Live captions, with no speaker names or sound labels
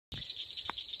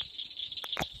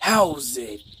How's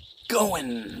it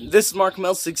going? This is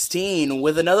MarkMel16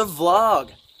 with another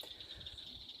vlog.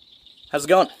 How's it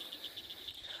going?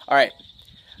 Alright,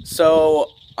 so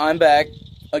I'm back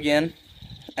again,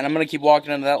 and I'm gonna keep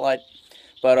walking into that light.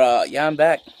 But yeah, I'm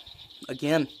back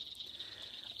again.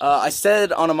 I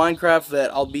said on a Minecraft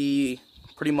that I'll be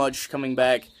pretty much coming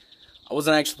back. I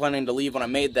wasn't actually planning to leave when I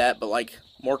made that, but like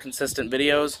more consistent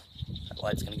videos. That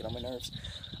light's gonna get on my nerves.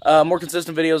 More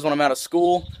consistent videos when I'm out of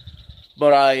school.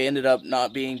 But I ended up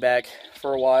not being back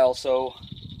for a while, so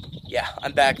yeah,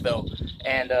 I'm back though.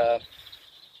 And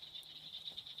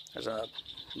there's a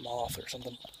moth or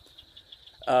something.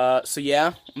 So yeah,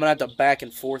 I'm gonna have to back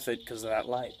and forth it because of that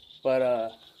light.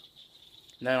 But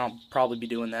then I'll probably be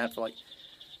doing that for like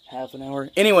half an hour.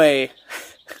 Anyway,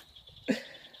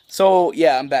 so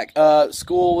yeah, I'm back.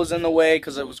 School was in the way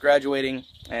because I was graduating,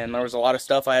 and there was a lot of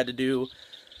stuff I had to do.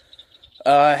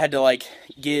 I had to like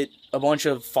get a bunch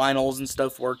of finals and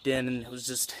stuff worked in, and it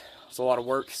was a lot of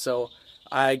work, so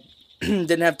I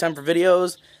didn't have time for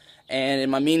videos. And in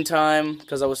my meantime,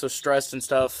 because I was so stressed and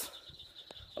stuff,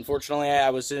 unfortunately I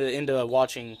was into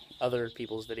watching other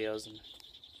people's videos and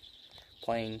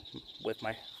playing with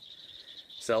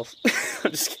myself. I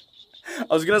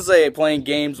was gonna say playing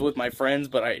games with my friends,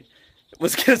 but I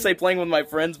was gonna say playing with my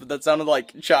friends, but that sounded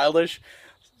like childish,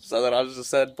 so that I just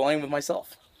said playing with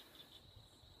myself.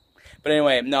 But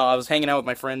anyway, no, I was hanging out with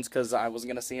my friends because I wasn't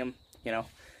going to see them,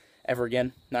 ever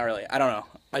again. Not really. I don't know.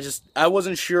 I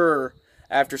wasn't sure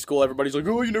after school. Everybody's like,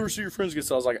 oh, you never see your friends again.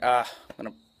 So I was like, I'm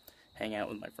going to hang out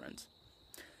with my friends.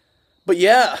 But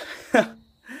yeah,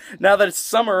 now that it's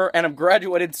summer and I'm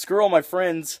graduated, screw all my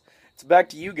friends. It's back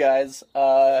to you guys.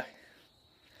 And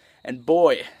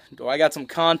boy, do I got some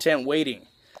content waiting.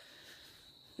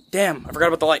 Damn, I forgot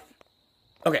about the light.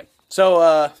 Okay,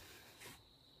 so,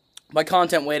 by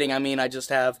content waiting, I mean I just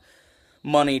have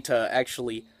money to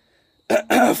actually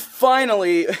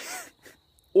finally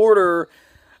order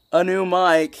a new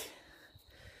mic.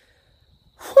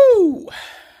 Whew!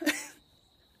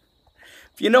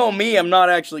 If you know me, I'm not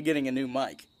actually getting a new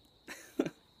mic.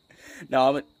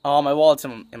 No, my wallet's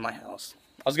in my house.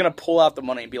 I was gonna pull out the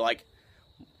money and be like,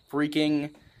 freaking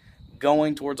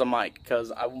going towards a mic,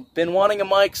 because I've been wanting a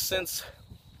mic since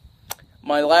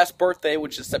my last birthday,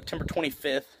 which is September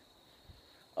 25th.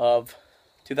 Of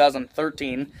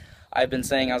 2013, I've been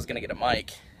saying I was going to get a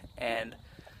mic, and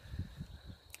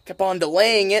kept on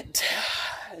delaying it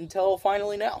until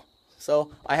finally now. So,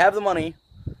 I have the money,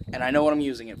 and I know what I'm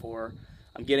using it for.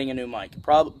 I'm getting a new mic.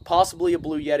 Possibly a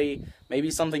Blue Yeti, maybe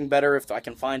something better if I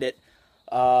can find it.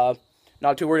 Not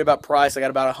too worried about price. I got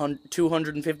about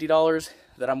 $250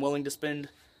 that I'm willing to spend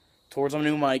towards a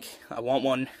new mic. I want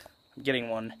one. I'm getting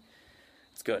one.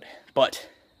 It's good. But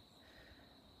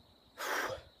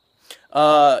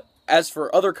as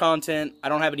for other content, I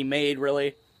don't have any made,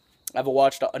 really. I have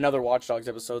another Watch Dogs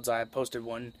episodes. I posted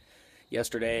one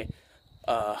yesterday.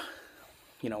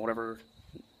 Whatever,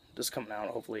 this is coming out,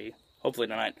 hopefully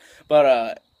tonight.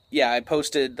 But, yeah, I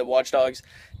posted the Watch Dogs.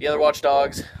 The other Watch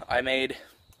Dogs I made,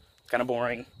 kind of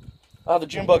boring. Oh, the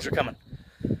June bugs are coming.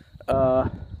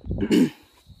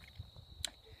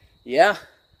 Yeah,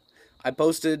 I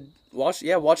posted, Watch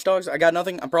Dogs. I got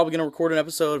nothing. I'm probably going to record an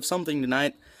episode of something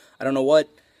tonight. I don't know what.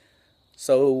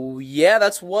 So, yeah,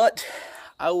 that's what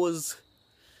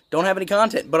don't have any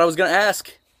content, but I was going to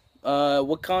ask,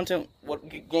 what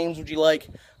games would you like?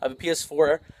 I have a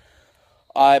PS4.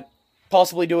 I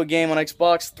possibly do a game on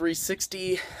Xbox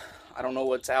 360. I don't know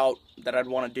what's out that I'd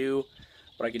want to do,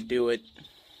 but I could do it.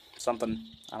 Something,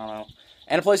 I don't know.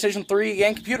 And a PlayStation 3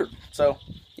 and computer. So,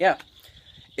 yeah.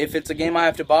 If it's a game I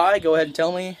have to buy, go ahead and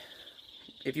tell me.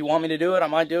 If you want me to do it, I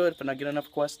might do it if I get enough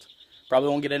requests. Probably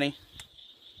won't get any.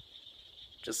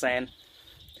 Just saying.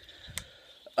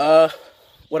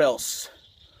 What else?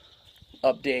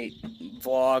 Update,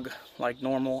 vlog, like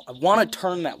normal. I want to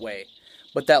turn that way,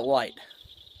 but that light.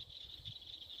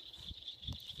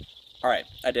 Alright,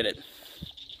 I did it.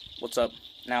 What's up?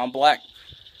 Now I'm black.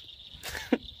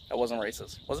 That wasn't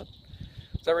racist, was it?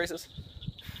 Is that racist?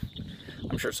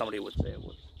 I'm sure somebody would say it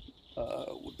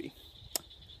would be.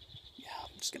 Yeah,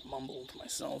 I'm just gonna mumble to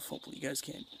myself. Hopefully you guys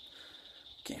can't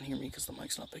hear me because the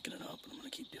mic's not picking it up, and I'm gonna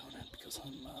keep doing it because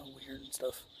I'm weird and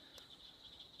stuff.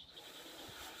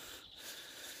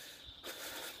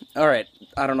 Alright,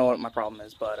 I don't know what my problem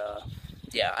is, but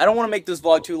yeah, I don't want to make this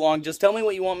vlog too long. Just tell me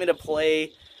what you want me to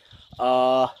play.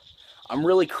 I'm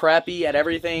really crappy at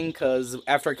everything because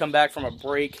after I come back from a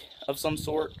break of some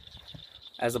sort,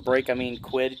 as a break I mean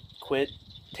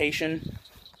quittation,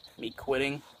 me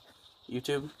quitting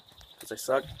YouTube because I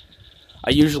suck.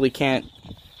 I usually can't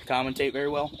commentate very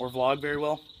well or vlog very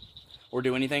well or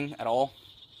do anything at all.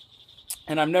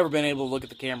 And I've never been able to look at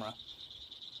the camera.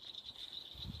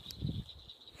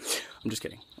 I'm just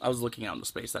kidding. I was looking out into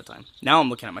space that time. Now I'm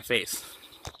looking at my face.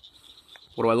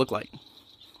 What do I look like?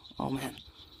 Oh, man.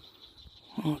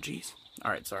 Oh, jeez.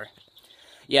 Alright, sorry.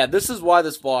 Yeah, this is why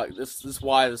this vlog, this is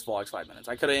why this vlog's 5 minutes.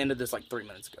 I could have ended this like 3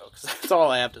 minutes ago, because that's all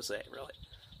I have to say, really.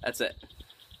 That's it.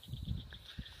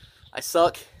 I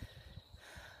suck.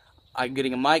 I'm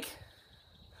getting a mic.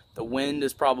 The wind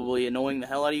is probably annoying the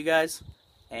hell out of you guys.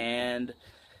 And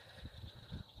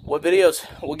what videos?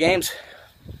 What games?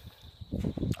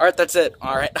 Alright, that's it.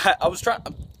 Alright, I'm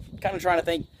kind of trying to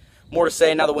think more to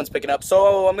say now the wind's picking up.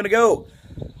 So, I'm going to go.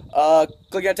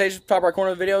 Click annotation, top right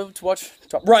corner of the video to watch.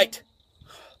 Top right.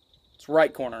 It's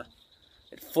right corner.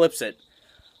 It flips it.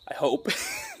 I hope.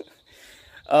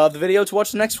 The video to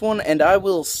watch the next one, and I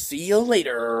will see you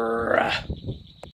later.